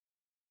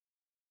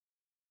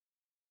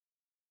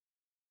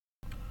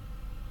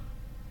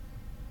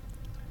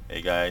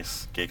Hey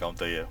guys, K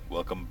Counter here.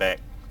 Welcome back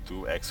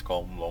to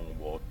XCOM Long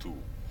War 2.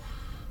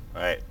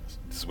 Alright,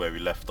 this is where we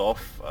left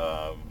off.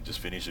 Just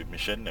finished the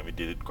mission and we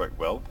did it quite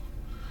well.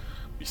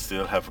 We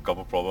still have a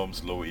couple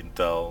problems, low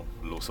intel,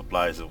 low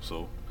supplies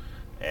also,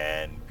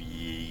 and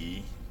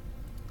we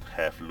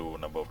have low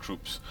number of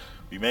troops.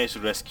 We managed to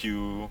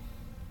rescue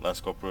Lance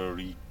Corporal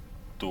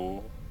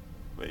Rito,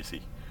 where is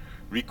he?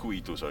 Riku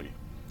Ito, sorry,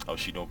 our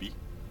shinobi.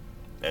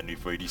 And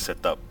we've already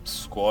set up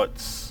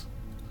squads.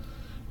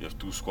 We have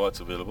 2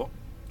 squads available.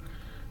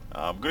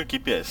 I'm gonna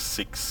keep it as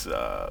 6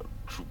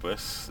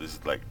 troopers. This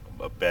is like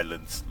a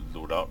balanced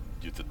loadout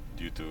due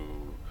to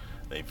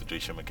the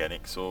infiltration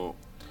mechanic. So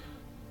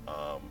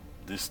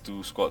these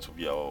 2 squads will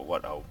be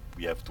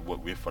we have to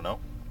work with for now.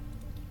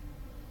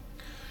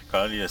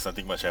 Currently, there's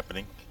nothing much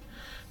happening.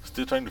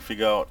 Still trying to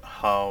figure out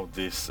how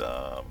this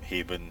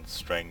Haven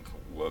strength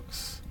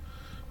works.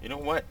 You know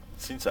what?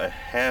 Since I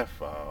have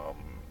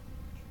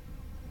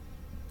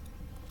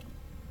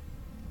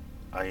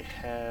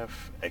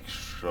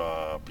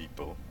extra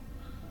people,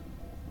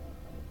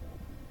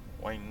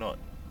 why not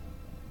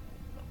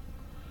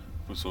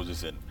put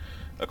soldiers in?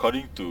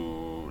 According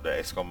to the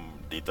XCOM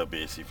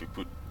database, if you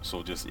put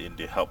soldiers in,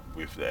 they help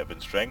with the Evan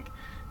strength,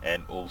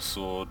 and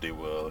also they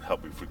will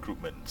help with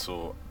recruitment.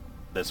 So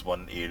that's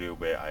one area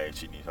where I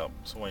actually need help.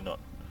 So why not?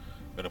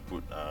 I'm gonna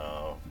put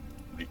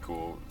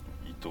Rico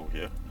Ito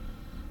here,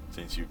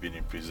 since you've been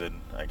in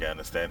prison. I can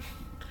understand.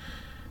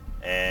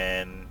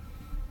 And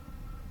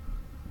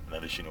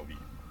another shinobi.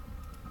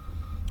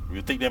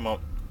 We'll take them out.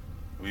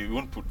 We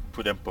won't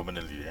put them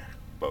permanently there,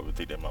 but we'll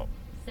take them out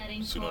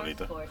Setting sooner or course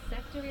later. for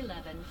Sector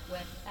 11,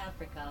 West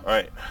Africa.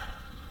 Alright,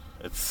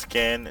 let's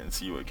scan and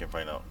see what we can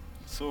find out.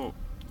 So,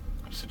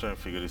 I'm still trying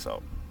to figure this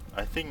out.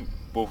 I think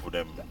both of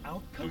them The do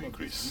outcome of this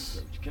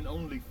increase. research can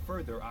only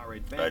further our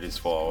advances. That is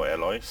for our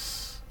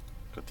alloys.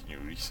 Continue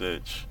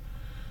research.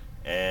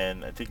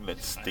 And I think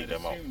let's take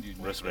them out.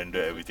 Let's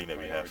render everything that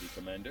we have.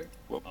 Commander.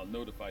 Whoop. I'll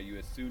notify you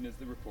as soon as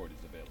the report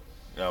is available.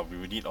 Now we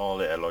will need all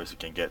the alloys we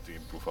can get to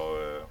improve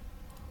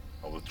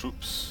our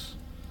troops.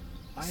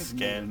 I have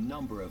made a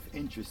number of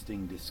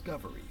interesting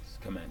discoveries,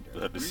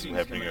 Commander. This is Greetings,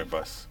 happening Commander.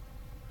 with us.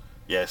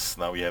 Yes,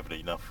 now we have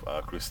enough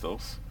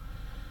crystals.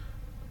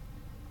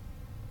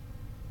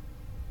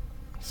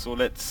 So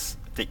let's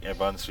take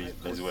advanced I laser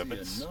foresee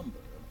weapons. a number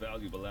of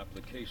valuable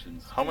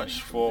applications How much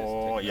stemming from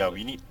for? this Yeah, we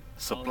technology. need I'll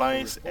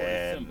supplies have the report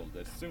and assembled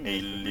as soon as the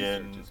research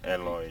alien is complete.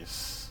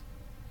 alloys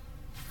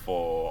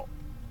for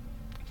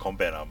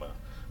combat armor.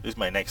 This is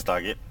my next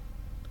target.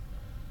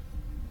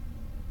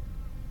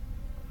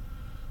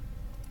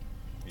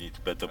 We need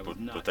to better I was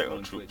not protect our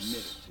going to admit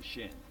troops. it to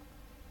Shen,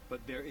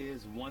 but there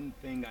is one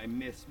thing I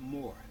miss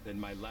more than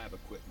my lab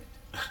equipment.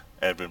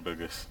 Advent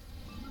burgers.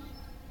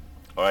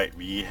 Alright,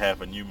 we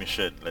have a new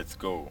mission. Let's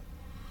go.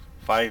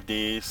 5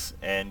 days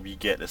and we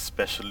get a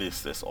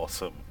specialist. That's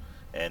awesome.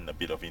 And a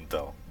bit of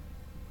intel.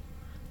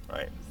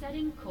 Right,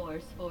 Setting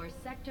course for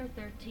Sector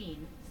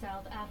 13,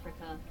 South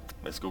Africa.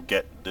 let's go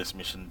get this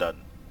mission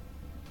done.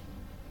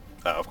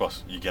 Of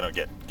course, you cannot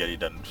get it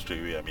done straight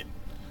away. I mean,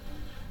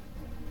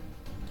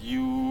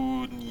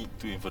 you need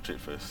to infiltrate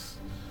first.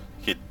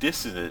 Okay,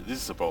 this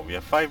is a problem. We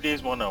have 5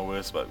 days, 1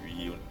 hours, but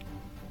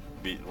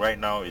right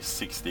now is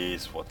 6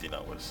 days, 14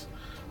 hours.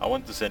 I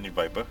want to send in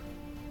Viper.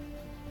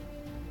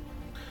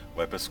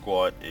 Viper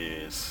squad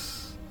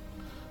is,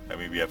 I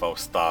mean, we have our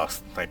star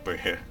sniper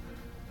here.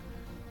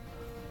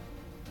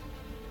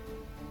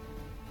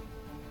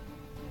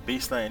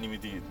 Baseline enemy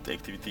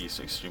activity is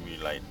extremely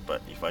light,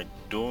 but if I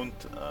don't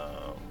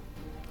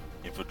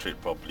infiltrate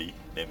properly,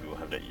 then we will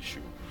have that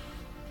issue.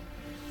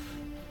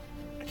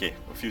 Okay,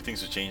 a few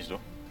things to change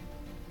though.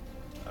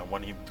 I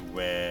want him to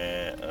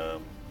wear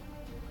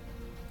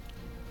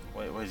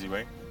what is he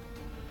wearing?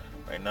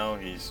 Right now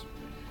he's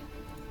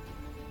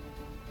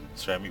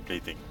ceramic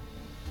plating.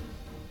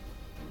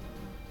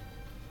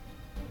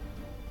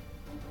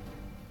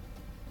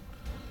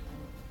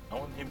 I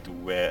want him to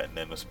wear a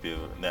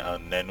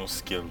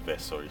nanoscale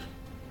vest, sorry.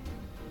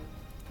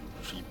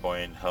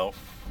 3-point health.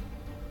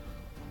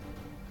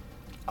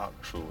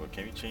 Arc thrower.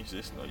 Can we change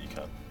this? No, you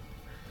can't.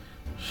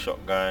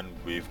 Shotgun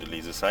with the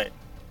laser sight.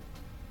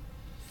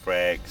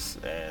 Frags,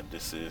 and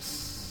this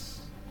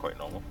is quite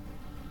normal.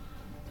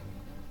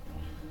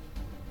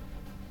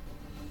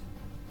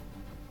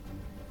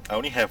 I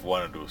only have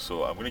one of those,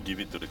 so I'm gonna give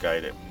it to the guy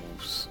that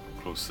moves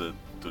closer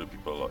to the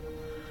people a lot.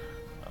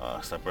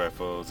 Sniper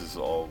rifles, this is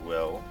all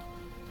well.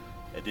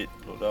 Edit,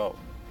 load out.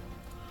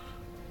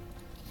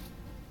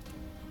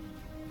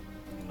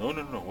 No,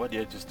 what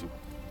did I just do?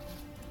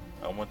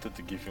 I wanted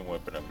to give him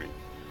weapon upgrade.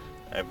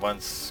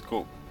 Advanced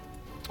scope.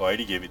 Oh, I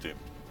already gave it to him.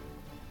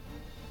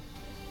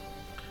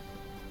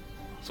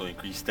 So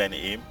increase 10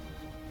 aim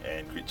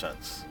and crit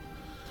chance.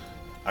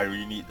 I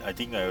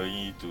think I really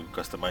need to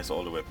customize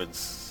all the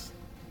weapons.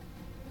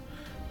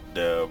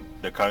 The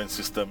current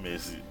system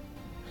is,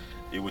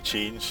 it will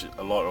change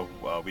a lot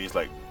of ways,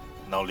 like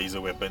now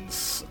laser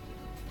weapons.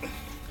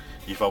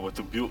 If I were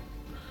to build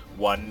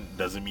one,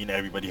 doesn't mean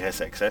everybody has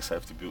access. I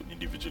have to build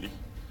individually.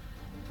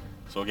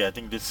 So okay, I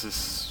think this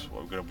is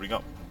what we're gonna bring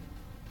up.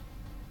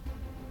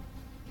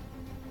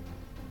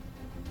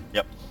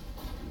 Yep.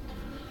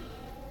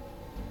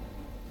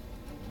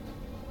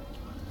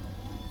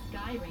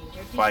 Sky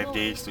Ranger 5 deployed.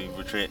 days to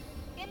infiltrate.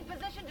 In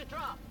position to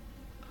drop.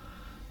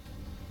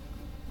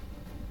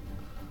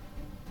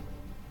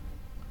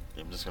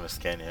 Okay, I'm just gonna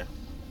scan here.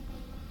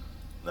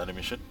 Another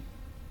mission.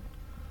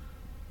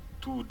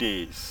 2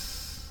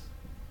 days.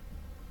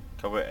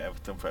 Cover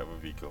Everton Fiber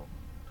Vehicle.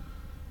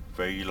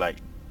 Very light.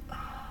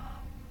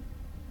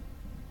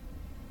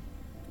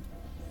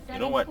 You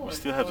know what? We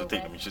still have to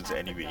take the missions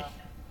anyway.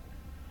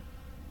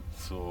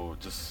 So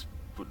just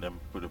put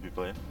the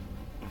people in.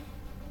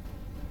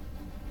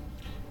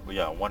 But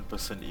yeah, one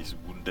person is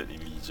wounded in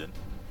Legion.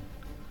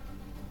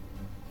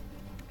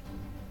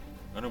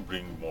 I'm gonna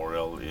bring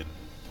Morel in.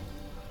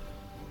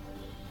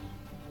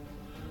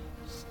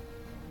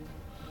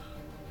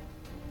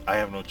 I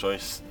have no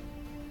choice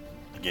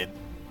again,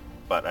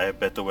 but I have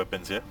better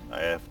weapons here.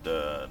 I have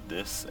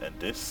this and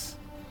this.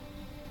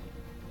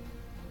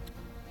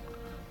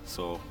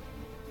 So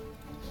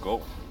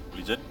go,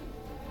 Legion.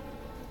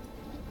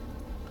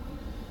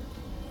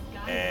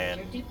 Sky And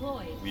Ranger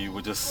deployed. we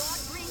will Squad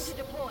just green to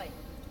deploy.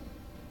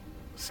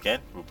 scan.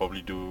 We'll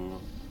probably do...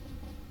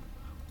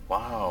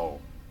 Wow.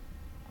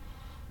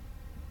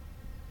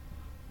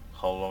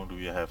 How long do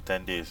we have?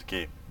 10 days,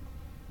 okay.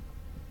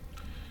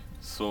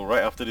 So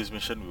right after this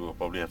mission, we will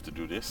probably have to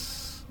do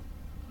this.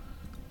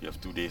 We have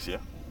 2 days here.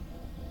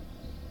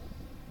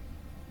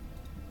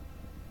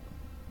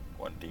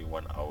 1 day,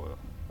 1 hour.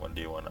 1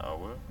 day, 1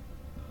 hour.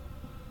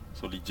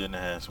 So Legion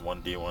has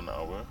 1 day, 1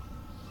 hour.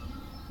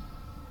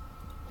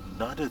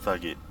 Another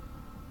target.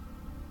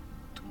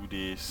 2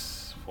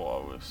 days,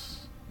 4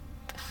 hours.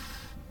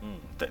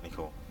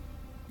 Technical.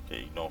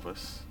 Okay, ignore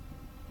first.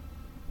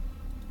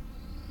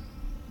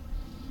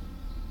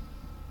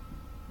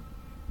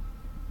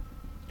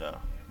 Yeah.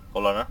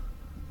 Hold on, huh?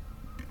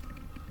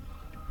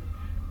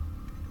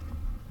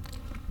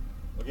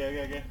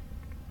 Okay.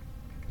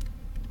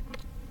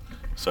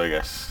 Sorry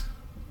guys.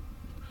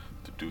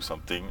 To do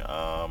something.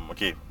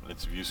 Okay,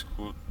 let's view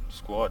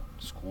squad.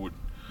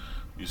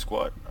 View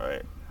squad.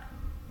 Alright.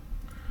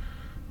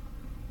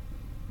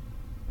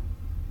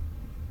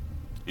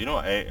 You know,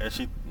 I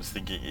actually was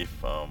thinking if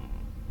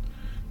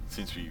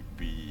since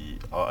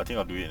I think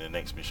I'll do it in the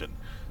next mission.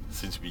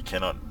 Since we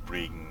cannot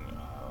bring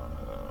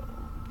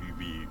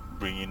we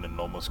bring in a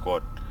normal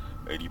squad,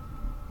 already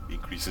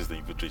increases the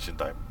infiltration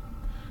time.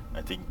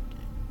 I think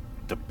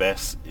the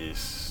best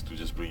is to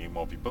just bring in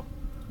more people.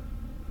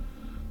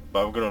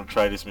 But I'm gonna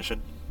try this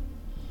mission.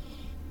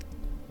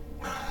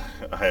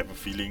 I have a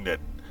feeling that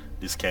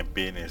this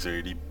campaign is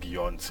already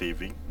beyond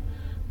saving.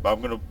 But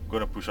I'm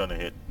gonna push on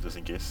ahead just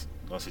in case.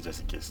 Not say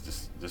just in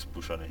case, just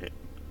push on ahead.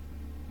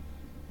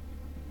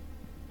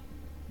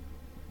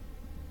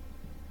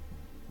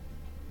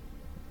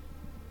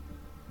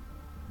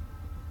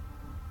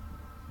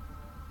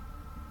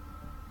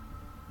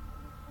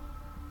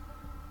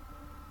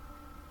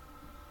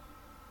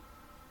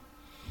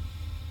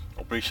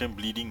 Operation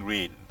Bleeding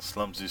Rain,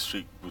 Slums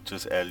District,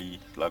 Butcher's Alley,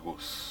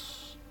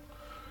 Lagos.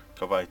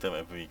 Cover item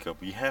and vehicle.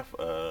 We have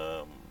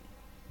I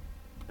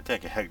think I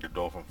can hack the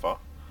door from far.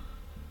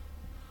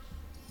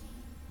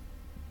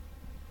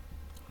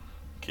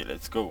 Okay,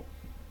 let's go.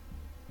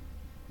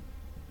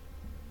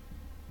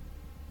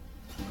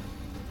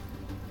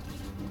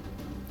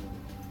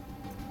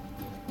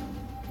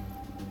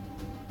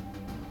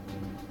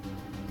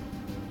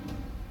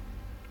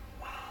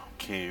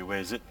 Okay, where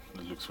is it?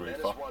 It looks very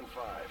Menace far. 1-5.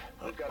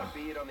 We've got a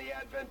bead on the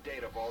Advent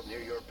data vault near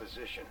your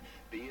position.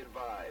 Be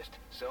advised,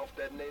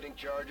 self-detonating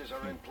charges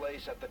are in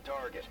place at the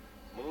target.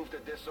 Move to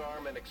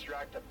disarm and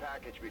extract the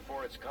package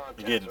before its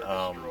contents Again,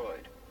 are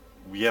destroyed.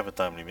 we have a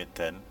time limit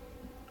 10.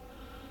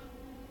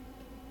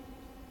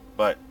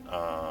 But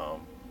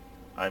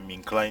I'm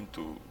inclined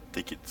to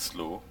take it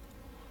slow.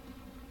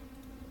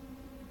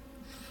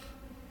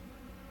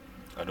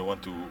 I don't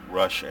want to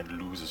rush and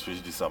lose,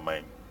 especially these are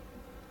my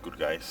good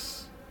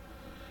guys.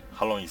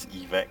 How long is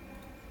evac?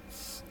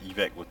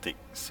 Evac will take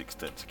 6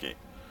 turns, okay.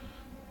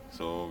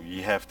 So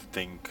we have to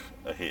think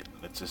ahead.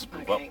 Let's just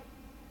move up.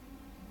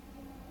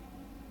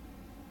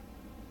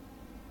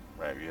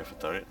 Right, we have a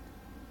turret.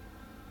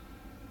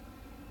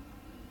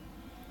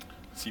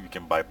 See if we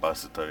can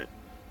bypass the turret.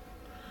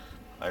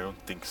 I don't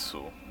think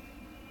so.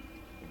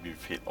 Maybe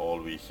we've hit all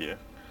the way here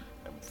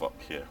and move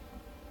up here.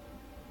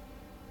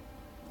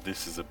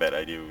 This is a bad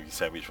idea. We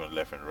sandwich from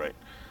left and right.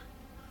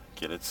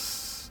 Okay,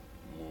 let's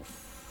move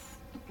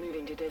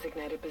Moving to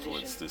designated position.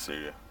 towards this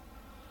area.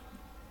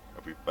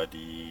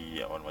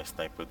 Everybody, I want my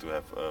sniper to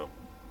have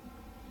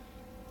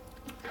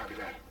Copy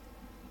that.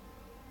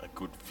 a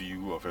good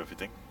view of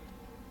everything.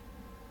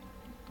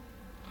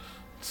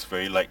 It's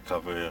very light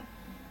cover here.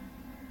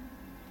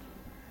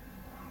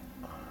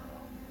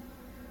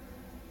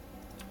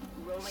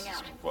 Rolling Let's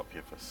out. move up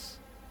here first.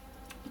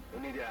 No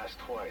need to ask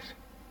twice.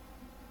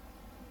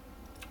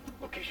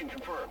 Location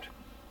confirmed.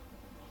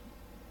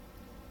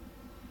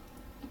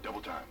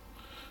 Double time.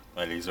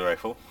 My laser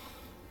rifle.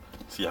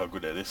 See how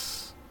good that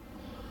is.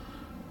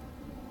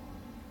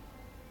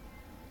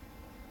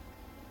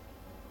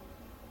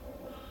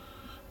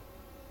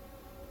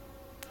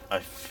 I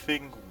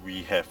think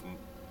we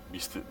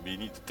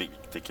need to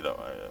take it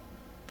out.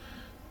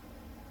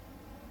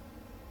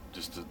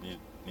 Just to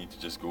need to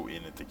just go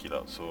in and take it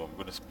out. So I'm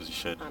gonna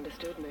position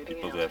Understood. Moving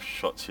people out. to have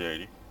shots here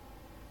already.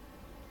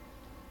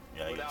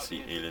 Yeah, I can Without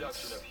see the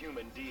introduction aliens. of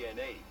human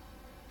DNA,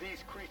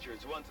 these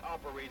creatures, once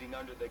operating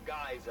under the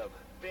guise of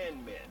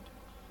Thin Men,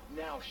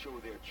 now show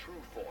their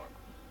true form.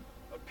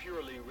 A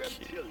purely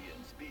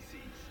reptilian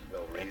species.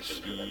 No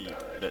reason for them Actually, to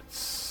hide.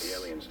 let's The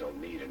aliens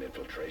don't need an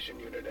infiltration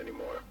unit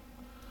anymore.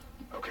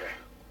 Okay.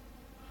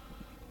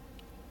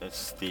 let's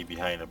stay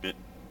behind a bit.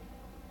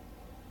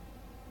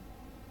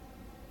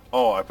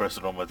 Oh, I pressed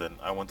the wrong button.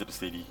 I wanted to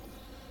steady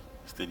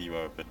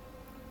my weapon.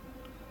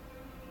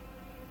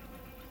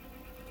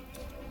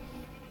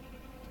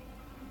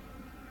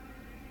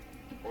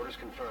 Orders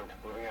confirmed.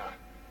 Moving out.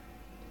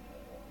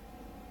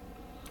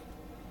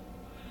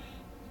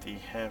 They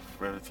have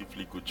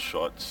relatively good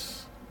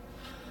shots.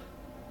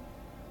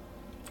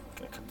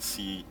 I can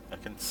see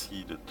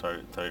the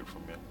turret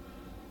from here.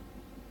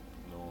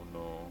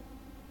 No.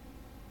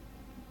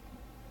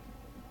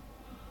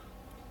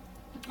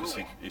 Because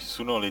if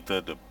sooner or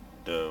later the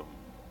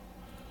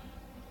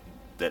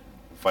that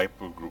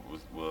Viper group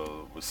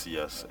will see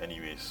us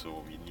anyway,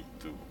 so we need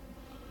to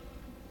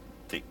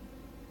take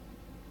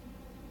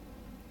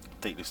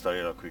this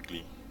turret out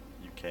quickly.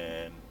 You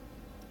can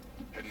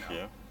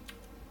here.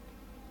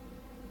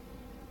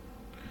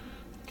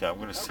 Okay, I'm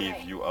gonna save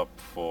Okay. you up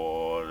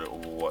for the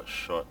Overwatch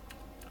shot.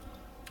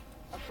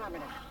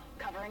 Affirmative.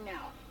 Covering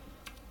now.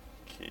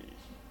 Okay,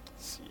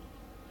 let's see.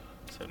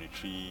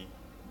 73,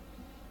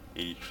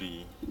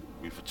 83.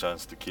 With a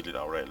chance to kill it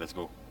outright. Let's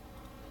go.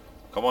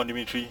 Come on,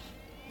 Dimitri.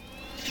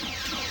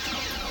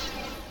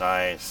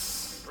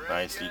 Nice.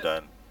 Nicely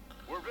done.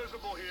 We're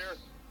visible here.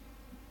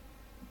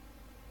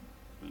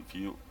 With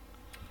you.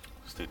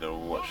 Let's take the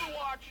Overwatch.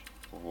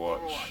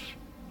 Overwatch.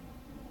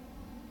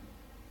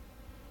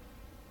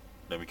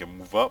 Then we can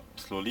move up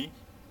slowly.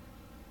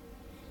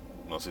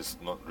 No, it's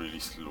not really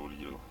slowly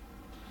though.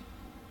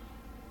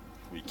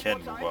 We can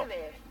What's move over up.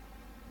 there?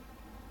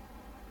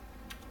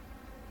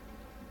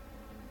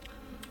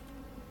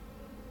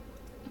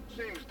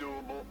 Seems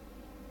doable.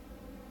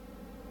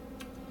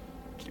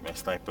 Keep my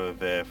sniper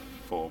there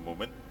for a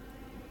moment.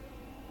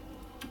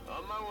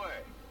 On my way.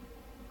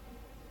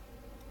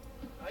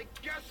 I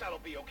guess that'll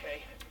be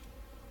okay.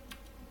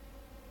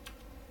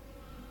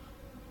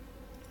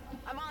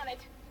 I'm on it.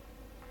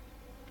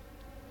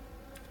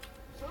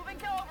 Moving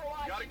to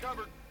Overwatch. Got it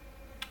covered.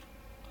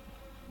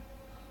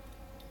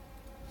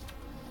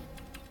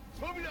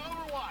 Moving to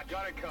Overwatch.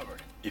 Got it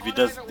covered.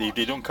 If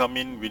they don't come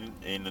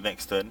in the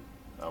next turn,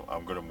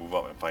 I'm gonna move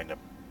out and find them.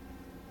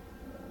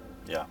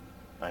 Yeah,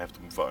 I have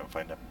to move out and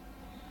find them.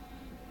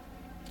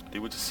 They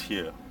were just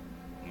here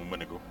a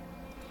moment ago.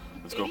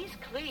 Let's go. It is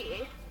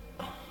clear.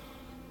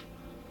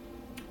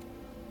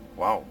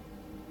 Wow,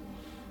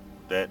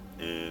 that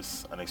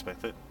is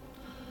unexpected.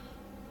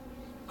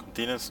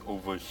 Containers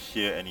over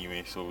here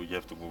anyway, so you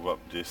have to move up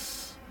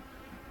this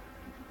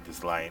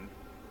line.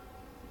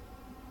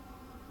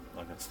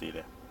 I can stay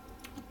there.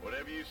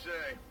 Whatever you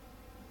say.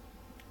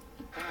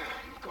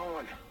 I'm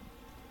going.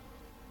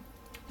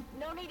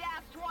 No need to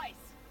ask twice.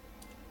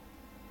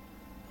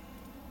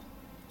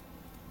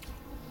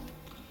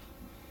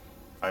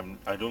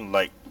 I don't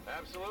like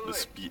Absolutely. the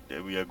speed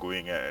that we are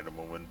going at the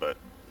moment, but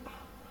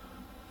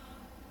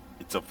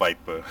it's a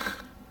Viper.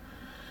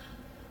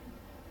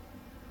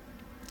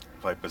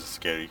 Vipers are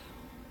scary.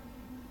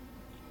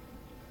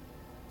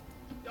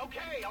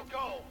 Okay, I'll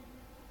go.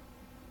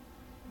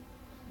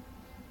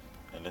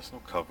 And there's no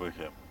cover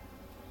here.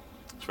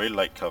 It's very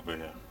light cover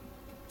here.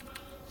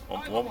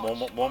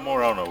 One more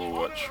round of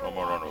Overwatch. One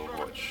more round of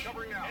Overwatch.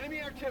 Covering now.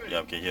 Enemy activity.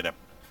 Yeah, we can hear them.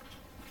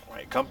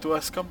 Alright, come to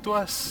us, come to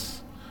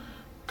us.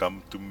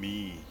 Come to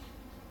me.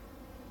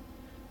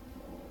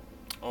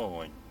 Oh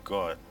my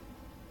god.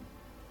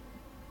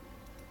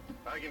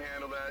 I can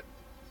handle that.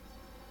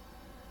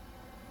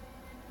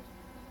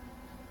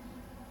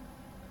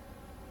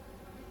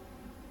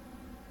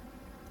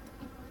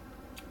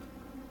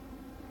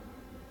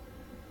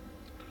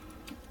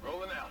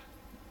 Rolling out.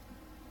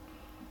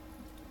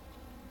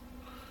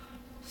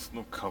 There's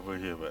no cover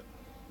here, but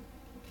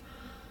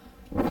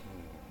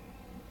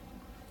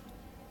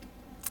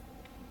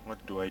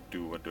what do I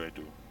do? What do I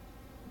do?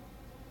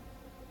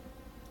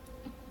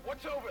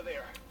 What's over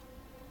there?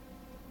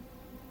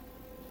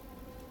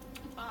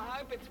 I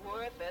hope it's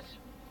worth it.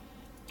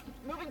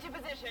 Moving to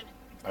position.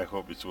 I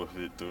hope it's worth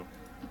it too.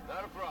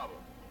 Not a problem.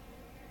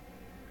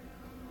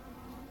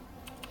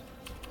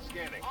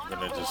 Scanning. On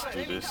Gonna just Overwatch.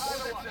 do this.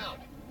 That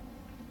sound.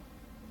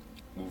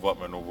 Move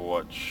up and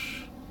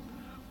Overwatch.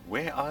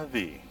 Where are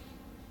they?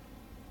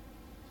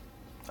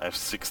 I have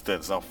 6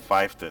 turns, now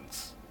 5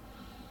 turns.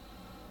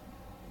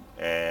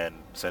 And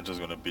Central's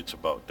gonna bitch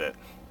about that.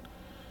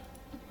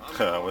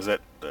 Was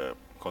that the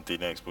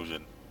container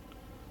explosion?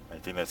 I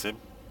think that's him.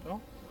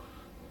 No?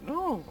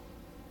 No!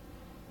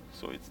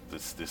 So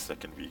it's this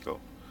second vehicle.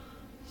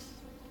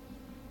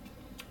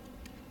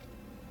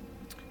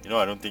 You know,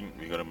 I don't think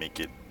we're gonna make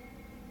it.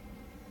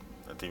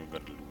 I think we're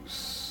gonna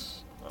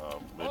lose.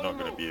 We're not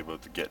gonna be able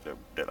to get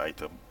that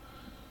item.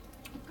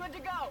 Good to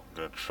go. I'm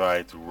gonna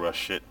try to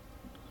rush it.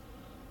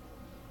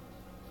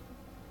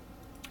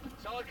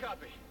 Solid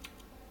copy.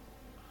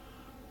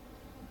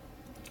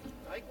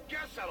 I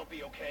guess that'll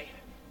be okay.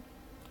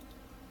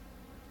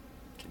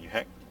 Can you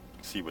hack?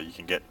 See what you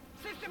can get.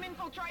 System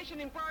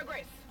infiltration in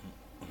progress.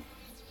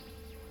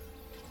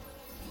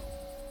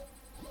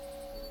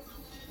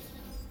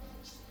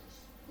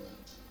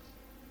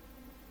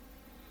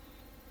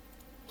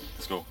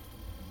 Let's go.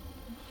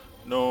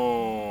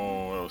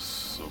 No, that was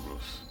so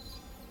close.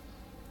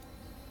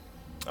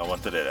 I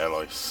wanted that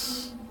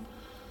alloys.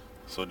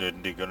 So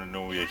then they're gonna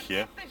know we're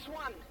here. This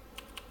one.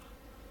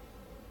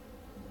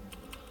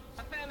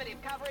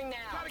 Affirmative, covering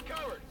now. Got it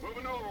covered.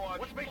 Moving Overwatch.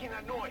 What's making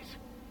that noise?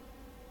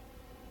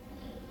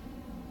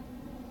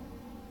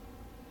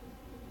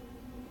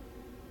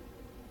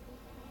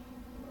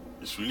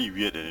 It's really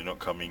weird that they're not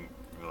coming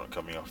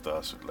after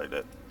us like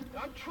that.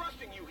 I'm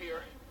trusting you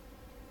here.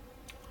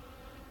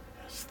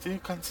 Still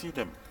can't see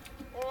them.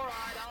 All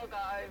right, I'll go.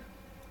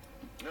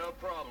 No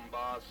problem,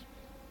 boss.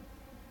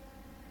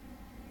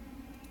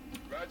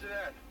 Roger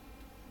that.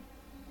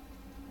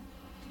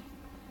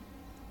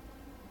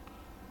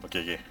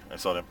 Okay, I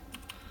saw them.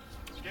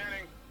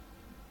 Scanning.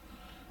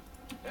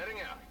 Heading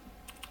out.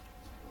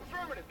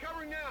 Affirmative,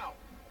 covering now.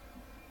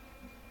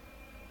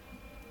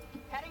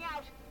 Heading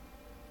out.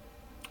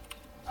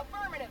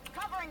 Affirmative,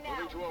 covering now.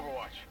 Moving to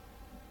Overwatch.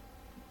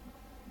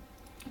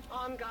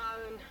 I'm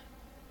going.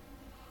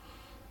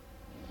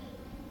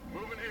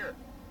 Moving here.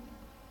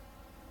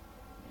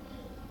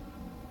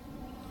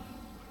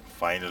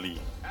 Finally.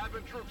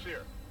 Advent troops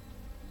here.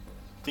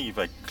 I think if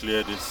I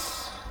clear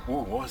this...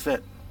 Oh, what was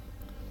that?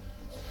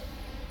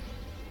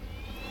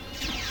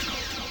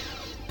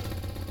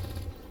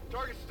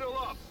 Target's still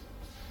up.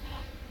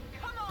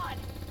 Come on.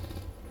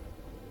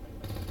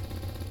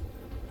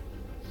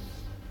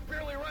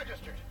 Barely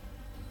registered.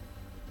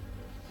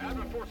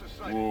 Advent forces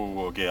sighted.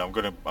 Whoa, okay, I'm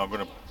gonna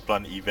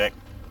plant evac.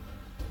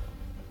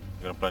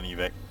 I'm gonna plant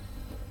evac.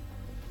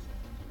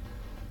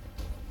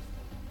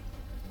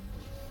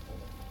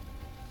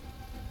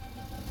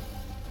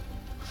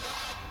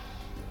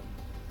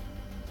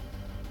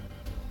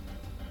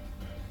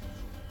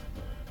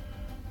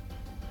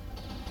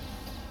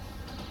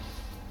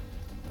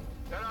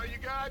 That all you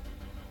got?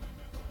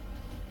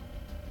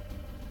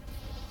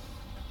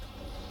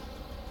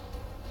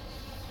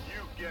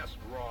 You guessed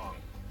wrong.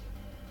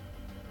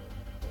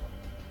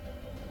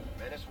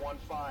 Menace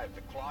 1-5,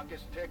 the clock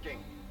is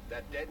ticking.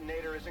 That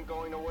detonator isn't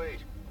going to wait.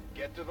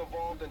 Get to the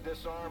vault and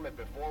disarm it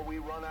before we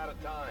run out of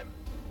time.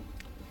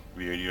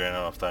 We already ran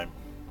out of time.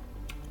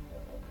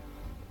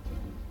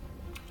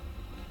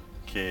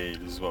 Okay,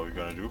 this is what we're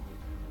gonna do.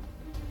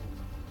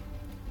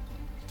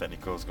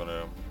 Technical's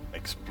gonna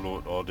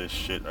explode all this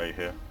shit right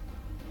here.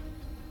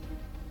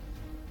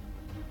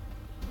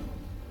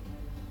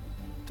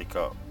 Take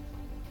out.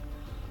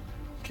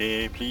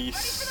 Okay,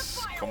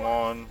 please. Come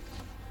on.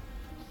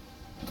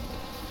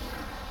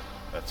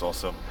 That's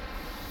awesome.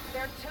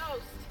 They're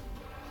toast.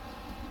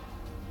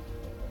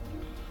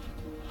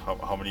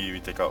 How many did we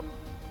take out?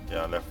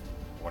 Yeah, left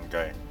one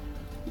guy.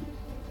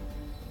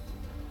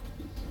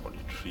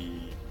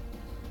 43.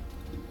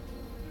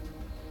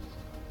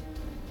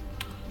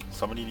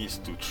 Somebody needs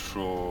to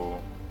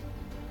throw...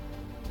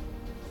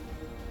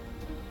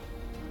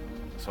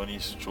 Somebody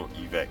needs to throw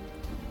evac.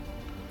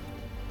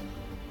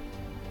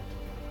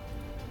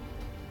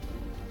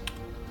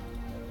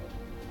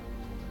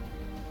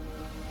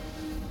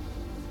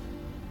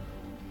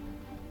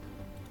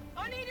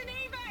 I need an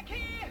evac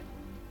here.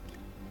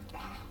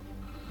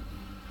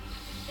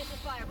 This is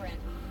Firebrand.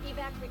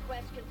 Evac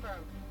request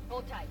confirmed.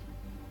 Hold tight.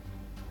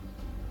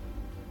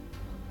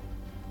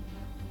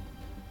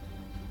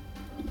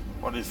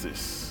 What is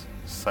this?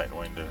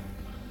 Sidewinder.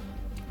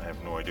 I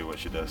have no idea what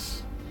she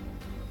does.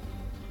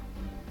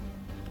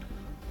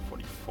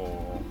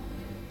 44.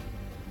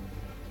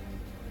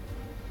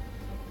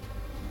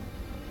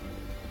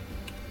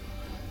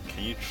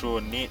 Can you throw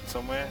a nade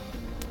somewhere?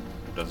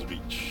 It doesn't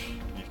reach.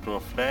 Can you throw a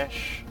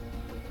flash?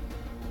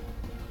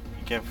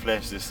 You can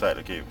flash this side.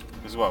 Okay,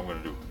 this is what I'm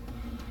gonna do.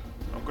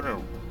 I'm gonna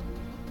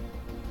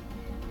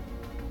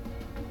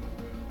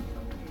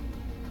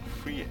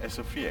as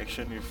a free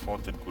action with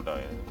Fortin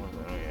cooldown.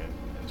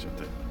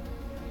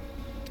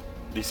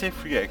 They say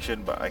free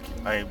action, but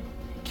I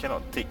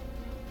cannot take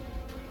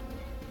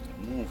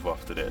move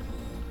after that.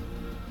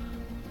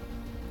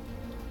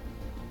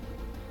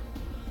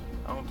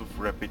 I want to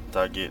rapid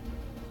target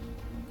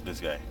this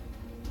guy.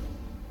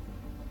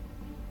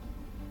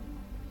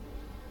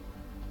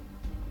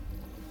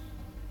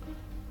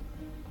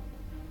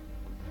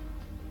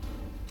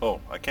 Oh,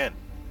 I can.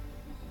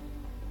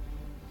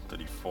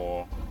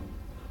 34.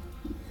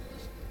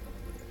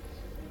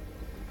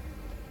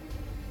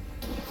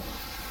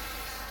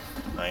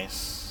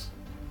 Nice.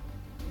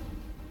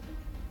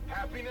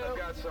 Happy now? I've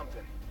got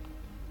something.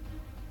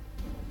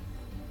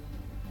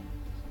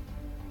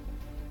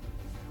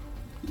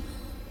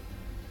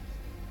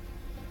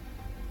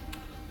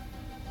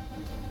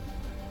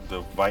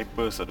 the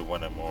Vipers are the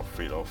one I'm more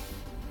afraid of.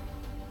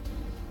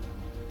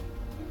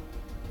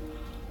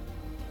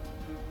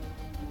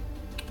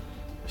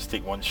 Let's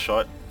take one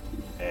shot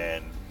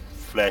and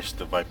flash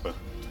the Viper.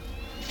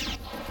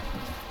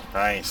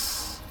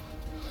 Nice.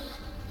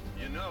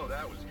 You know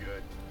that was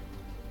good.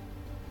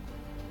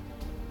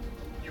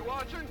 You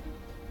watching?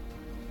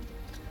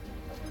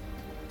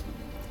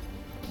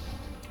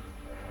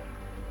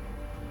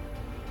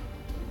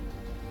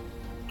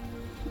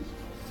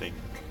 I think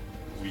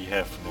we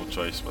have no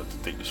choice but to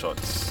take the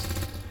shots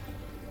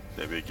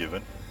that we're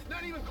given.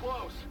 Not even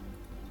close.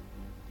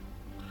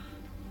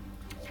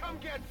 Come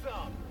get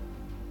some.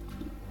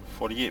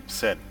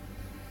 48%. You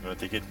wanna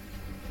take it?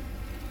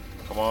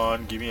 Come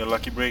on, give me a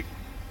lucky break.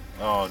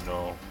 Oh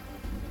no.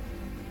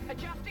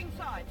 Adjusting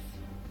sights.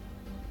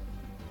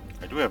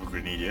 I do have a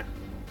grenade here.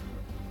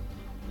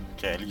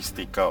 Can at least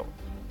take out.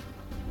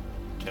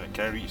 Can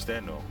I reach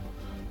there? No.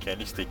 Can at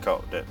least take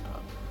out that.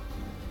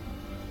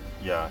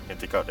 Yeah, I can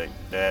take out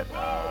that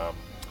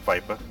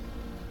Viper.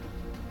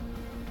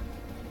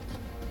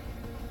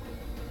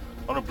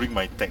 I wanna bring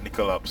my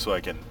technical up so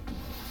I can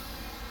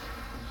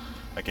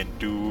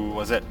do,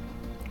 what's that?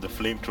 The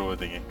flamethrower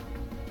thingy.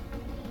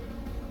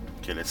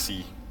 Okay, let's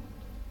see.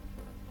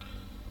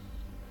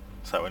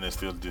 Sidewinder is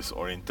still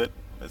disoriented.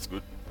 That's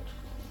good.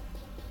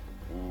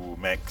 Ooh,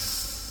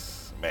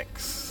 Max.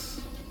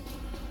 This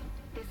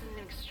is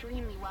an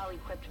extremely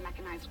well-equipped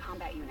mechanized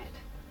combat unit.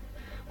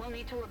 We'll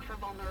need to look for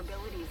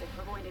vulnerabilities if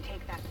we're going to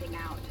take that thing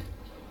out.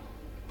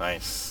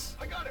 Nice.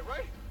 I got it,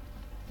 right?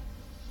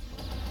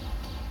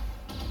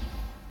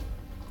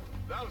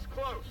 That was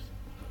close.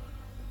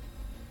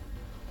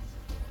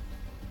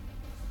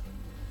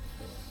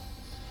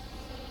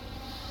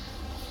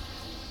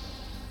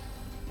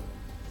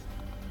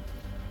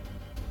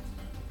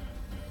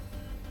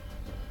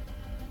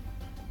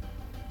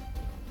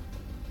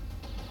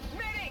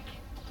 Medic!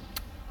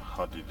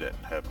 How did that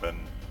happen?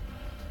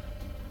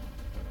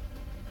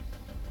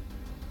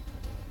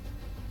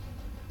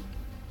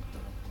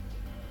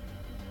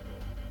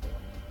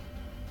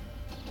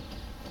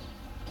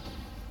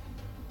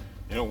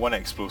 You know, one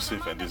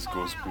explosive and this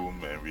goes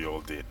boom and we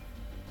all dead.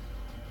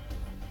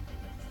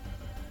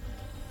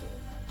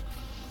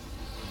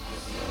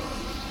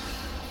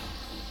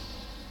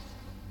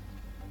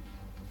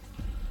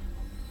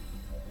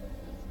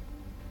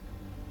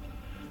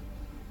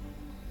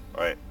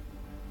 Alright,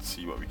 let's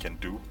see what we can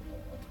do.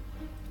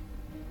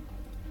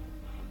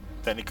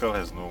 Technical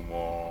has no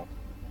more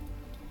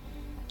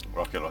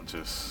rocket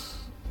launchers,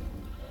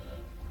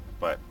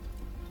 but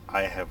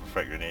I have a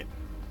frag grenade.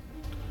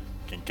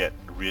 Can get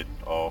rid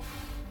of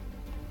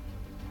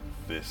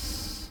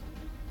this.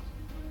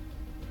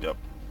 Yep.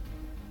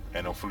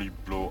 And hopefully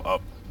blow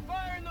up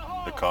Fire in the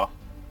hole! the car.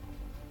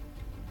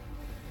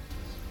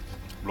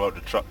 Blow up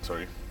the truck,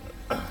 sorry.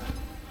 But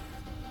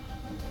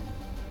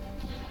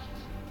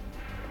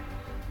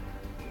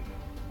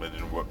it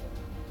didn't work.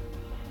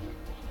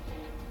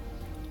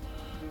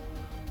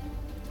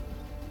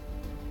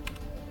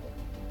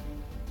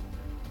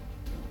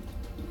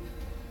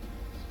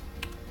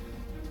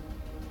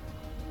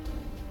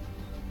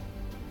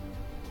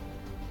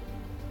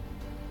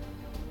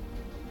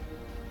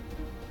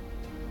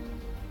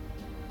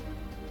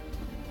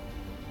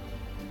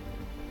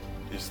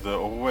 Is the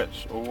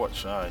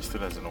Overwatch? Ah, it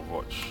still has an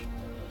Overwatch.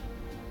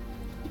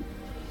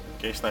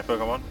 Okay, sniper,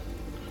 come on.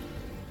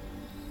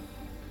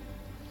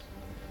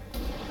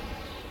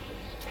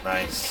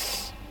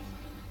 Nice.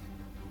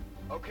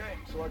 Okay,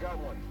 so I got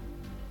one.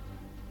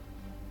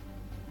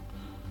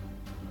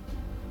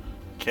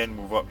 Can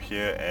move up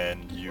here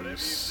and Whatever you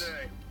use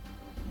say.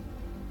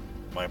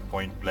 my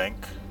point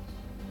blank.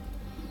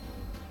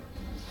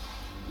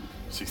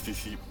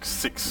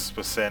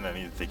 66%, I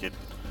need to take it.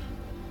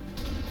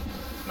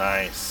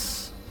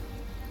 Nice.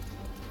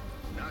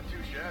 Not too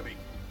shabby.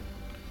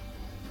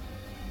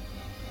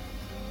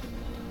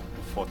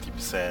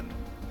 40%.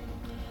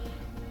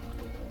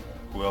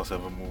 Who else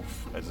ever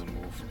moved? Hasn't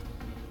moved.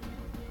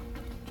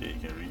 Okay, you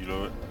can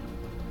reload.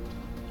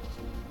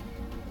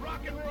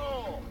 Rock and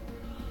roll.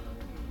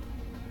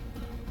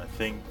 I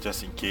think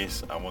just in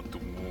case I want to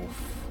move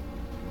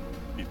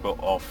people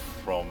off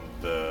from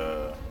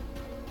the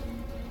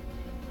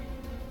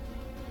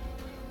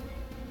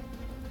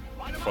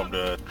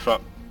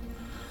truck.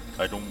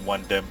 I don't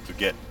want them to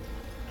get,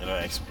 you know,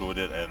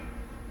 exploded and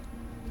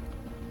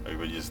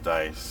everybody just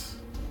dies.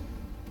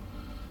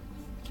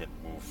 Can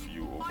move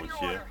you over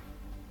here.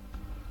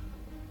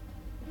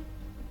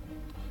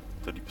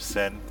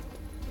 30%.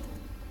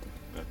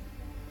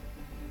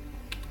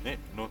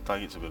 No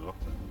targets available.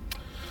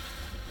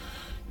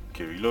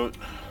 Okay, reload.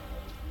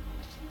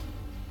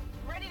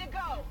 Ready to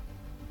go!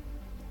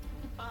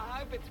 I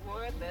hope it's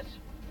worth it.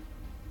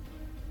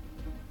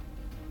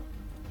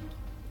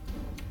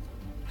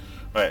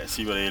 Alright,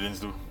 see what the aliens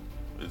do.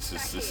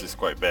 This is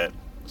quite bad.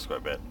 It's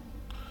quite bad.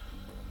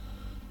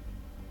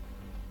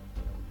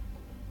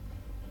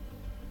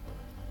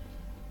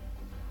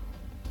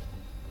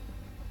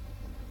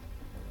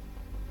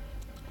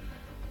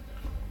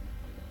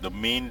 The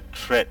main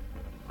threat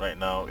right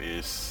now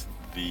is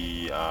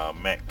the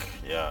mech.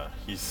 Yeah,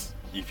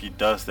 if he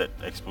does that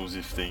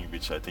explosive thing,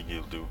 which I think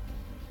he'll do.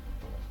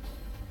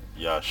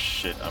 Yeah,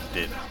 shit, I'm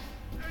dead.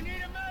 I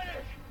need a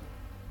medic!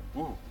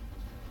 Ooh.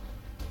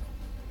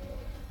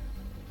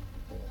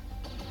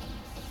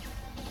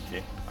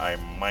 Okay, I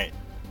might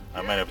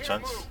have a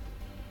chance. Move.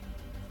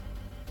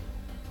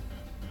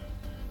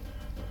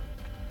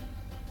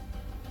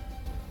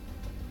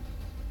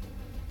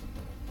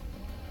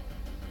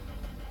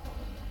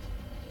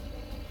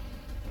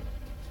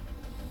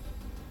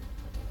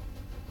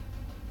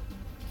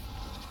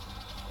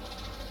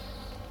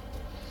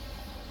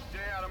 Stay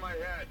out of my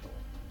head.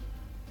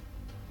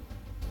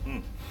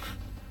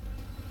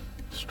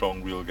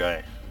 Strong real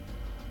guy.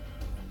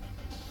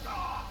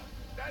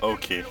 That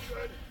Okay. didn't feel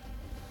good.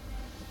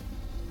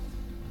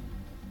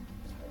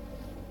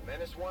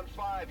 Menace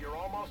 1-5, you're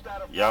almost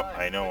out of Yup,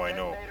 time. I know, The I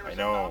know, detonator I is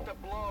know. about to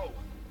blow.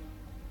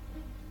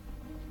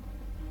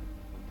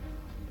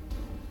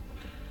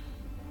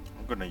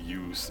 I'm gonna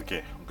use.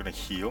 Okay, I'm gonna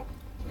heal.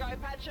 Go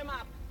patch him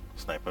up.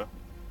 Sniper.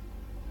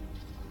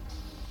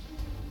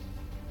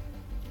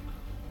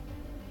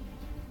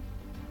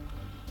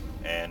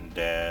 And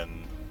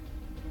then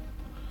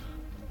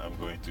I'm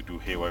going to do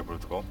Haywire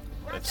Protocol.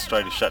 Let's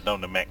try to shut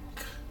down the mech.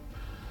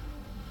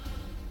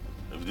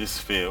 If this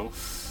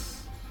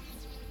fails,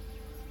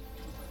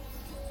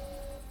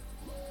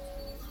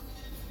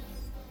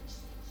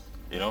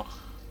 you know,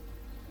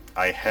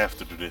 I have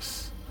to do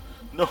this.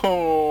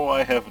 No,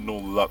 I have no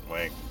luck,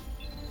 my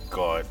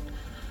god.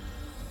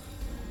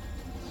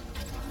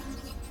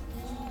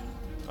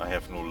 I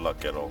have no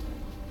luck at all.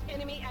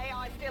 Enemy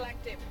AI still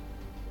active.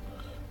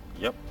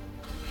 Yep.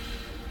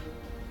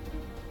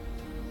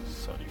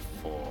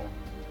 74.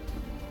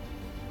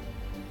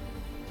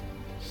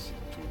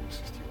 62,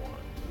 61.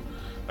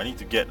 I need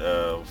to get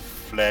a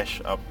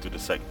flash up to the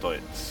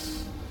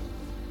sectoids.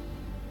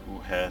 Who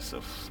has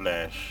a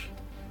flash?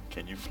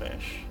 Can you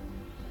flash?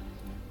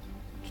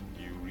 Can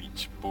you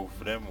reach both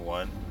of them?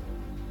 One,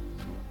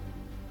 two.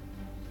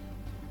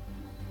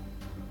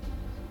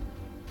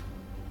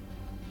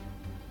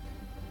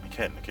 I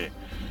can, okay.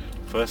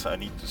 First I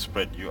need to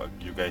spread you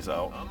guys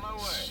out. On my way.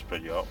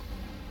 Spread you out.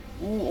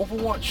 Ooh,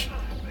 Overwatch!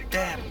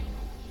 Damn!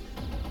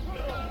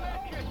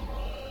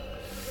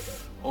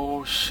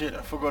 Oh shit,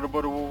 I forgot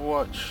about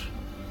Overwatch.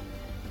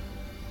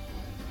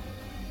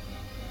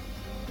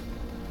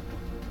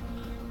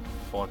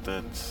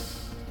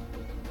 Fortens.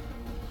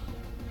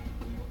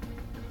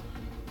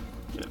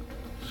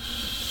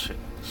 Shit.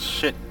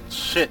 Shit.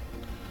 Shit.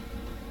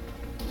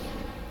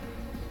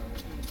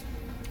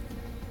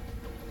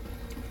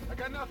 I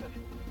got nothing.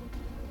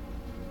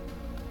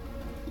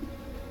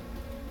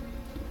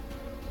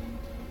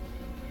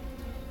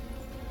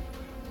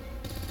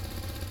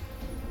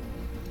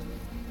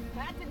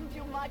 That didn't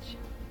do much.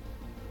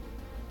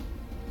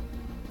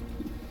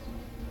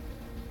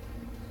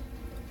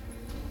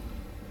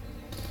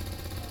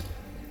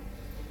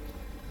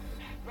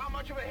 Not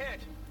much of a hit.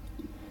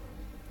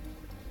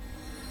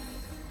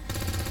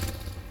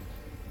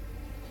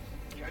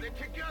 Get it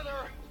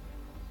together.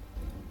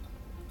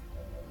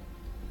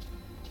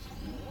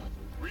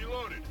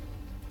 Reloaded.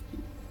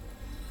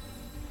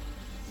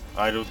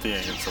 I don't think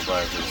I can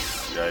survive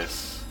this,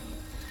 guys.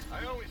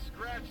 I only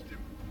scratched him.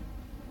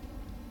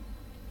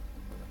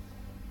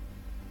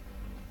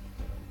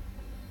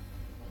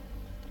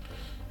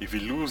 If we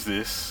lose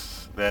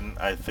this, then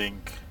I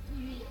think,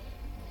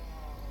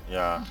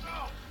 yeah,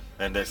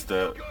 and that's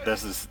the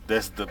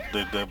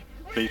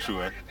playthrough,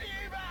 man.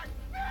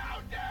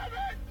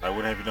 I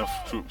wouldn't have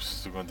enough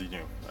troops to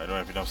continue. I don't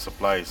have enough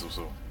supplies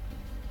also.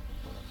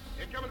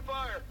 Incoming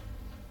fire.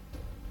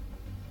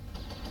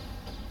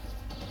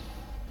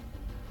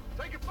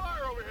 Taking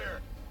fire over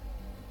here.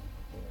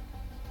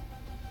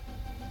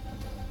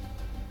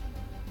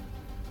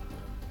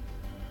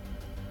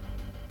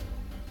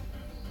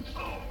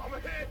 Oh, I'm a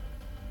hit.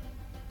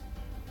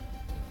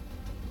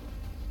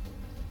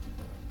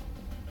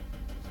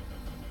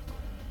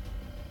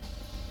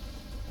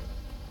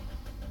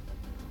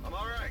 I'm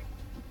all right.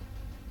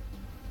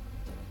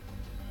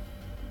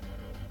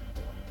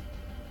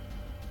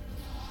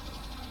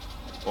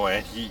 Oh,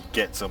 and he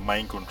gets a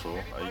mind control.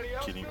 Are you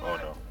kidding? Oh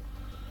no.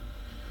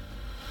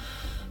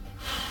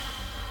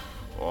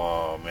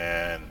 Oh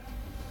man.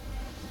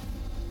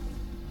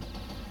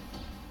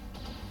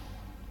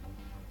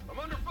 I'm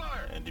under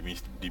fire. And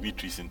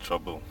Dimitri's in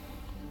trouble.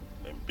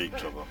 In big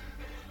trouble.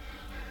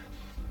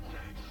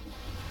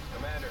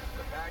 Commander,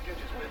 the package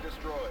has been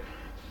destroyed.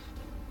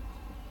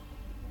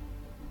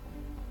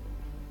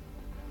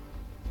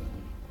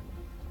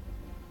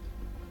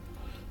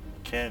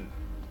 Can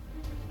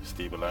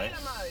stabilize.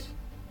 Dynamite.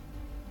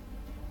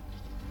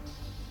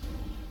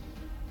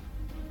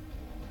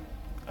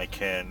 I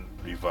can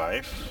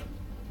revive.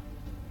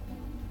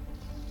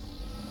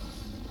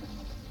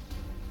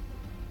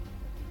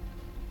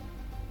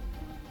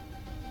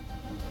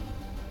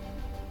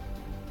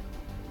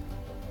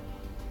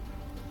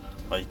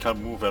 But he can't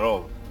move at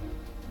all.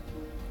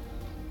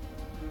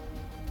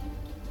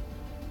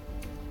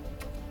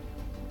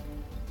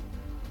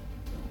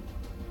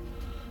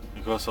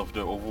 Because of the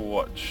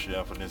Overwatch,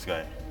 yeah, from this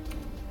guy.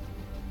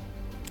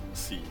 Let's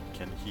see,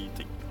 can he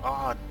take...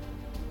 Ah!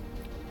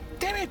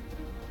 Damn it!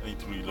 I need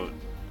to reload.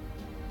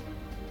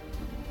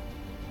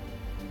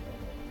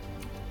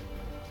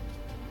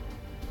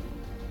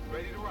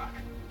 Ready to rock.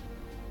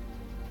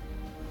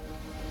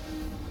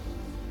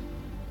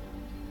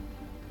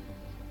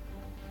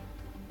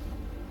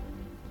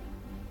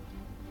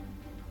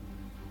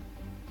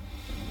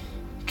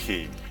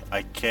 Okay,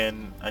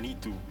 I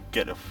need to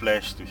get a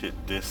flash to hit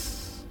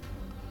this.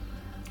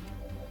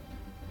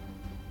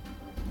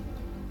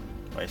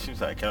 But it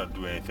seems like I cannot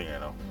do anything right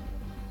now.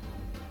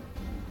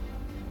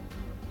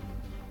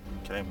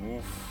 Can I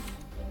move?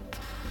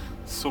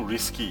 It's so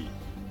risky.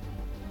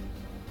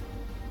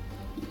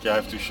 Okay, I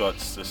have 2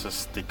 shots. Let's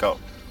just take out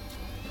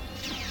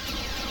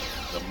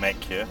the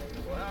mech here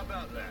Well, how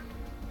about that?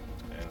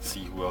 and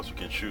see who else we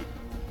can shoot.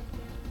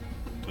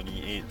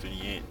 28,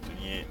 28,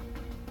 28.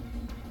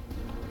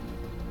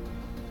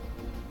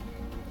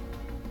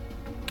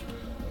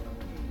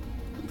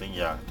 I think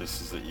yeah,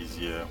 this is the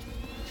easier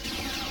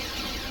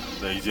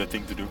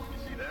thing to do. You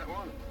see that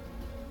one?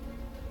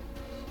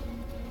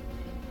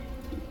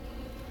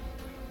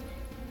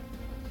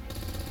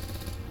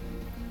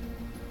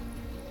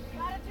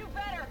 Gotta do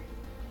better.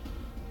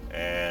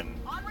 And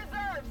On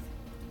reserves.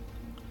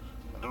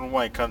 I don't know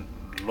why I can't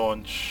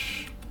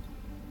launch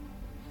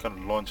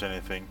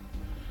anything.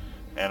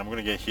 And I'm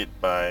gonna get hit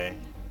by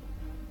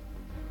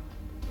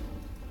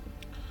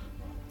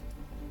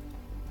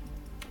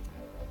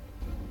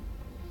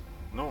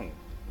no.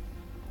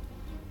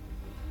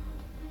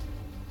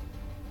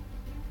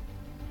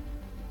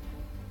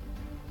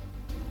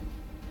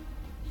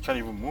 He can't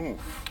even move.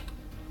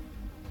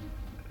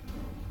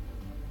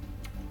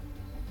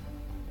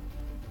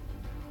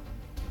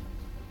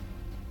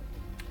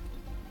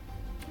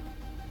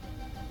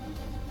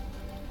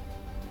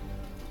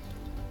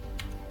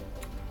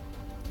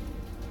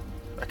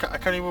 I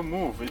can't even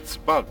move. It's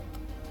bugged.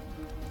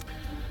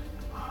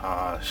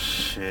 Ah,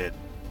 shit.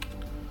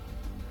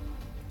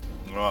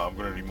 No, I'm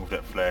gonna remove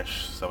that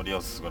flash. Somebody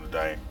else is gonna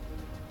die.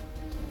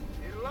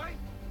 Need a light?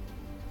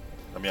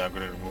 I mean, I'm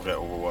gonna remove that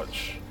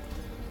Overwatch.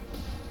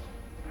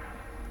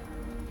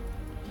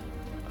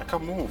 I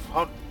can't move.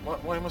 How?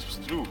 What am I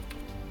supposed to do?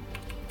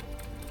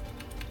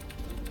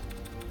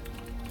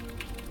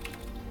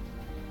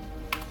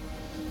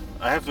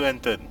 I have to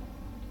end turn.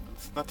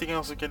 There's nothing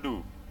else I can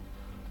do.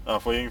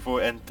 For your info,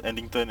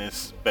 ending turn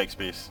is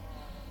backspace.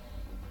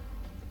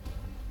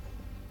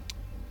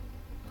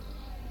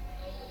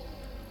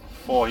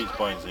 Four hit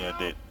points and you're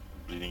dead.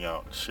 Bleeding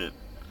out. Shit.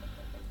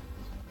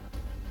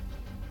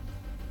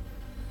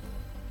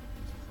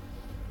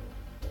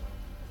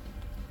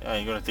 Yeah,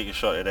 you're gonna take a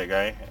shot at that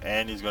guy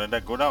and he's gonna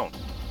go down.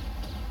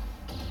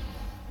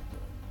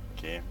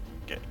 Okay,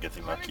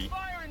 getting lucky.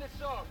 Fire in the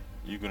zone.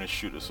 You're gonna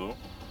shoot us all.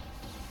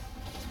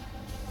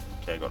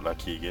 Okay, I got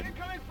lucky again.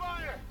 Incoming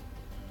fire.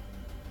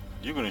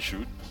 You're gonna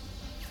shoot.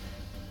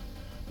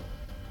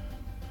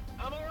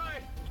 I'm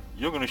alright.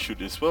 You're gonna shoot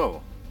as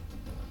well.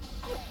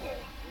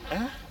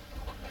 Eh?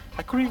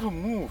 I couldn't even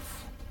move.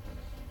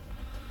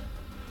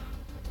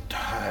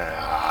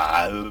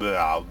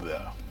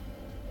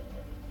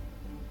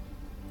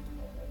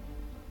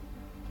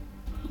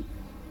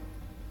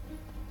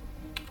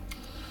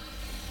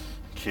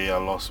 Okay, I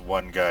lost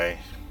one guy.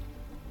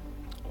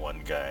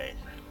 One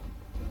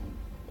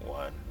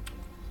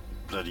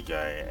bloody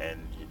guy,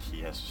 and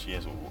he has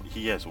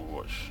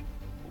Overwatch.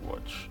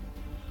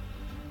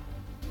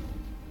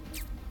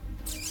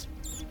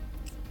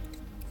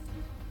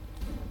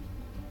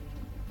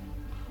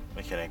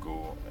 Where can I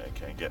go?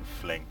 Can I get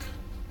flank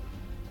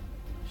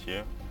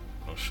here?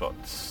 No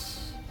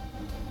shots.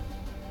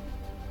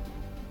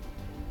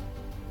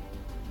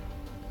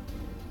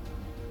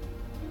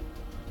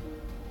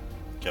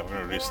 Okay, I'm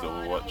gonna risk the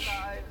Overwatch.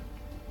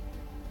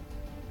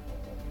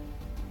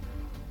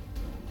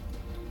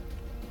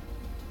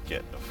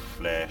 Get the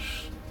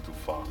flash too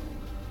far.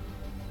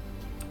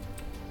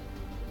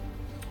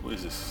 Who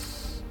is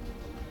this?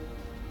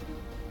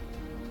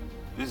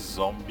 This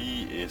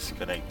zombie is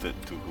connected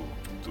to who?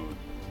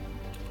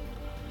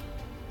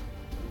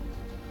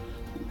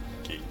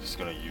 Okay, just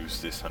gonna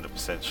use this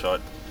 100%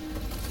 shot.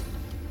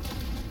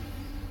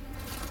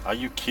 Are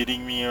you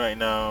kidding me right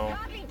now?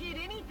 Hardly did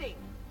anything.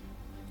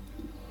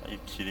 Are you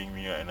kidding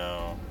me right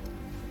now?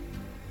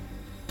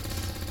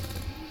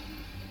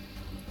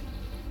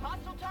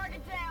 Hostile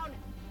target down.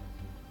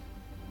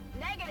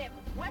 Negative.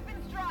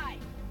 Weapons dry.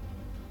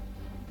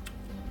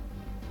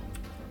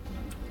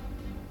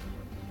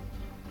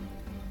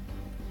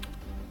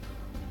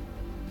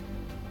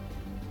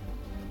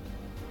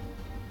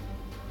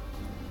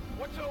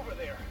 What's over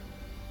there?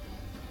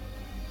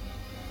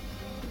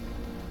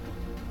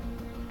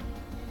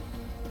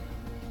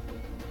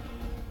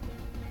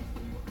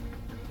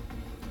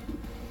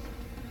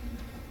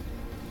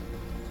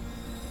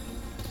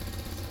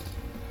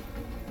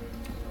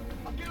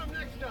 I'll get him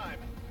next time.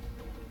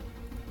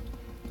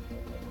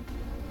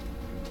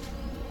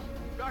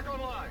 Back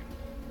online.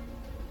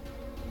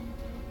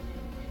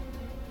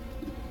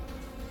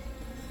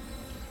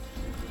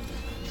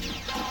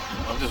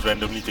 just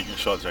randomly taking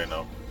shots right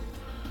now.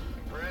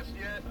 Pressed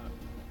yet?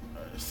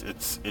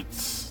 It's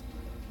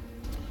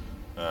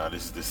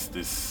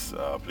this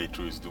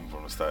playthrough is doomed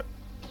from the start.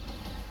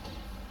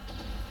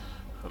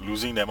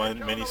 Losing that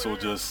many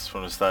soldiers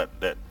from the start,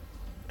 that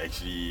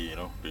actually, you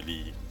know,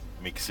 really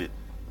makes it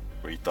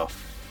very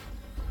tough.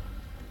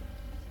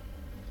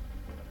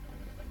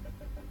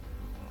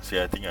 See,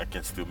 I think I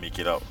can still make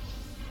it out.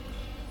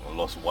 I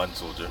lost one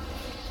soldier.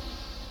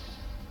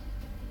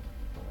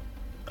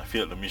 I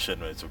failed the mission,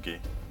 but it's okay.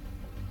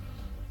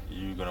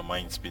 You gonna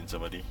mind spin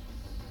somebody?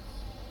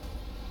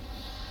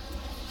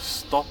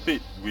 Stop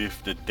it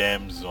with the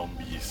damn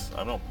zombies.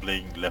 I'm not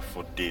playing Left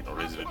 4 Dead or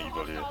Resident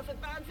Evil here. Hostiles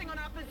advancing on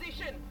our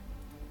position.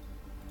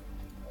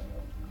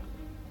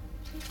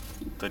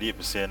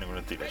 38%, I'm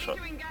gonna take that Ready shot.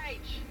 to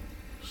engage.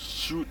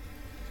 Shoot!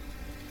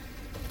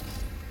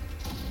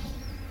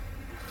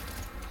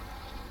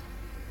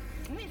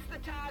 Miss the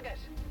target.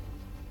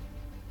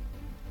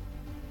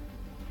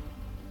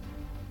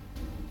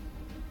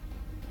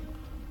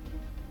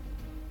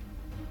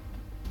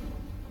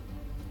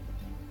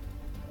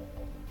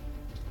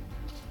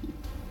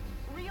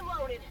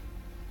 Reloaded.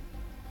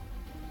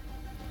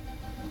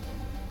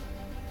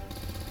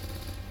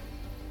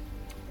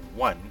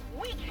 One.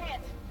 Weak hit.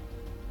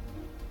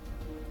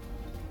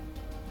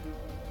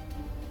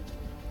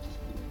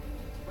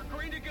 We're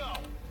green to go.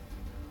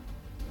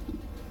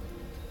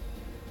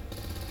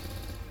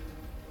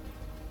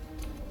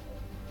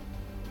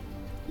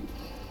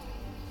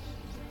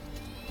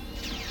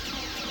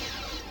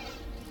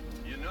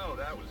 You know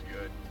that was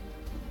good.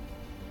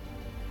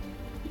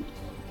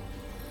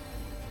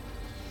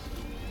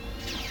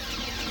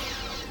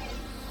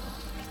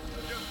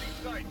 Adjusting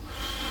sights.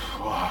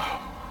 Wow.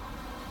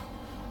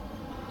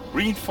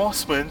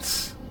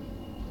 Reinforcements?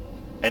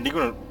 And they're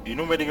gonna, you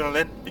know where they're gonna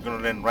land? They're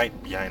gonna land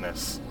right behind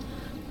us.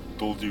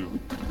 Told you.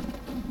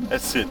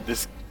 That's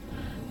it.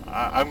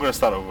 I'm gonna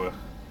start over.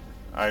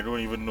 I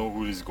don't even know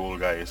who this gold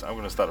guy is. I'm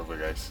gonna start over,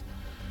 guys.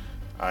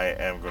 I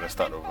am gonna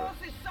start over.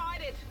 Forces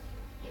sighted.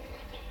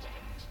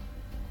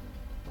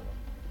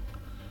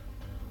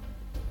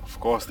 Of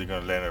course they're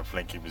gonna land at a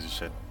flanking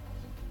position.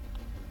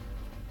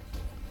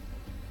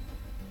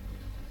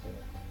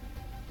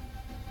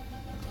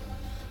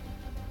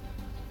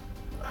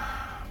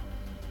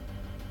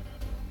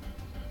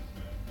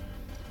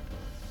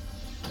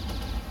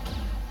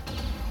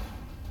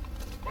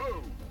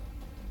 Move.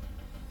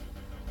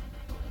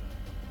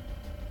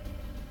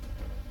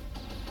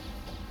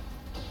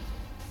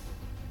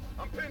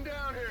 I'm pinned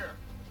down here.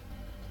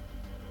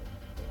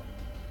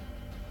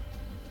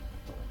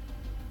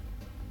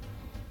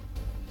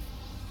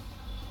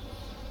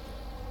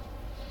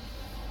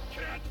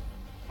 Can't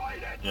fight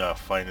it. Yeah,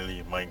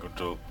 finally, mind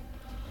control.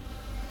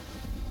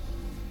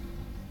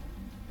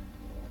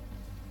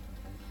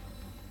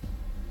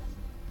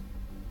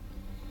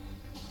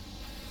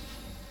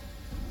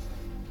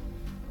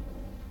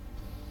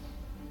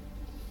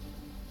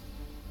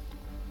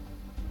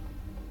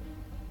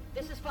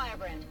 This is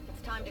Firebrand.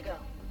 It's time to go.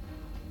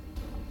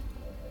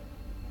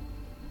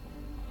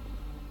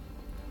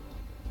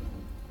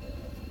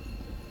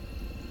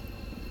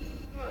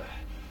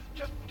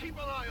 Just keep an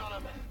eye on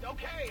him.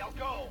 Okay, I'll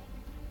go.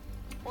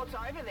 What's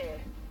over there?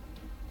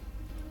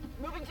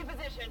 Moving to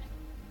position.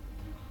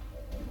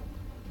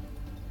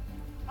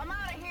 I'm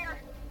out of here.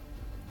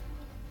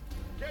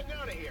 Getting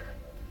out of here.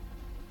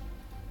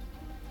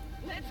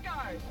 Let's go.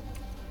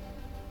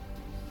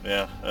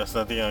 Yeah, there's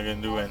nothing I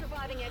can do, All and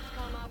surviving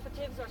XCOM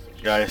operatives are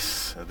secure.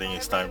 guys, I think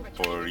it's time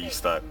for a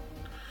restart.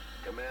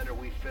 Commander,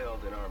 we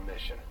failed in our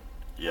mission.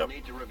 Yep. We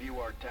need to review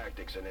our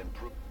tactics and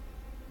improve.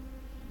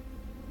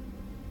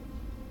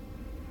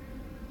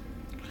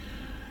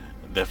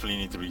 Definitely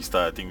need to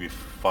restart. I think we're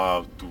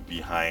far too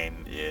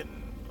behind in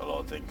a lot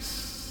of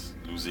things.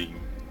 Losing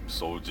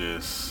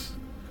soldiers,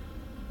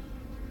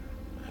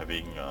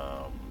 having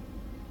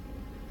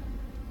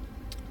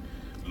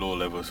low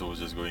level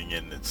soldiers going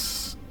in,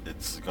 it's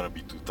gonna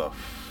be too tough.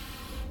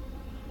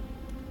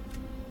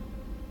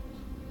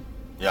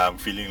 Yeah, I'm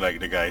feeling like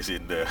the guys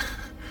in the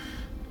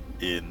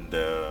in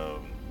the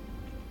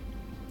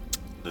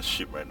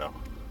ship right now.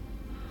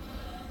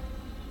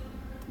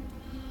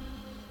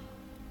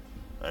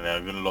 And I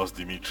even lost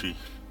Dimitri.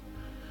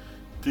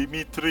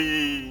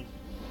 Dimitri!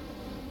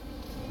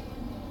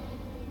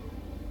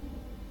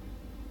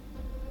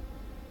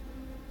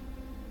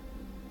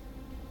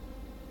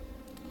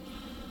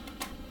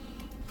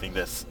 I think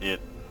that's it.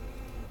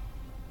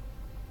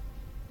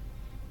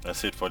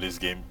 That's it for this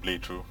game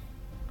playthrough.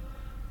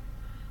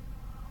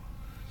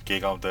 K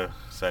Counter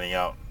signing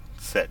out.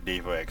 Sad day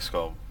for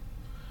XCOM.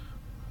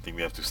 I think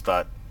we have to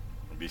start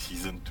maybe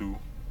season 2.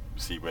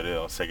 See whether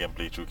our second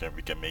playthrough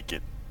we can make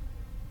it.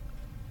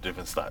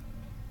 Different start.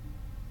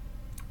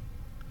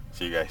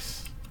 See you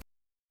guys.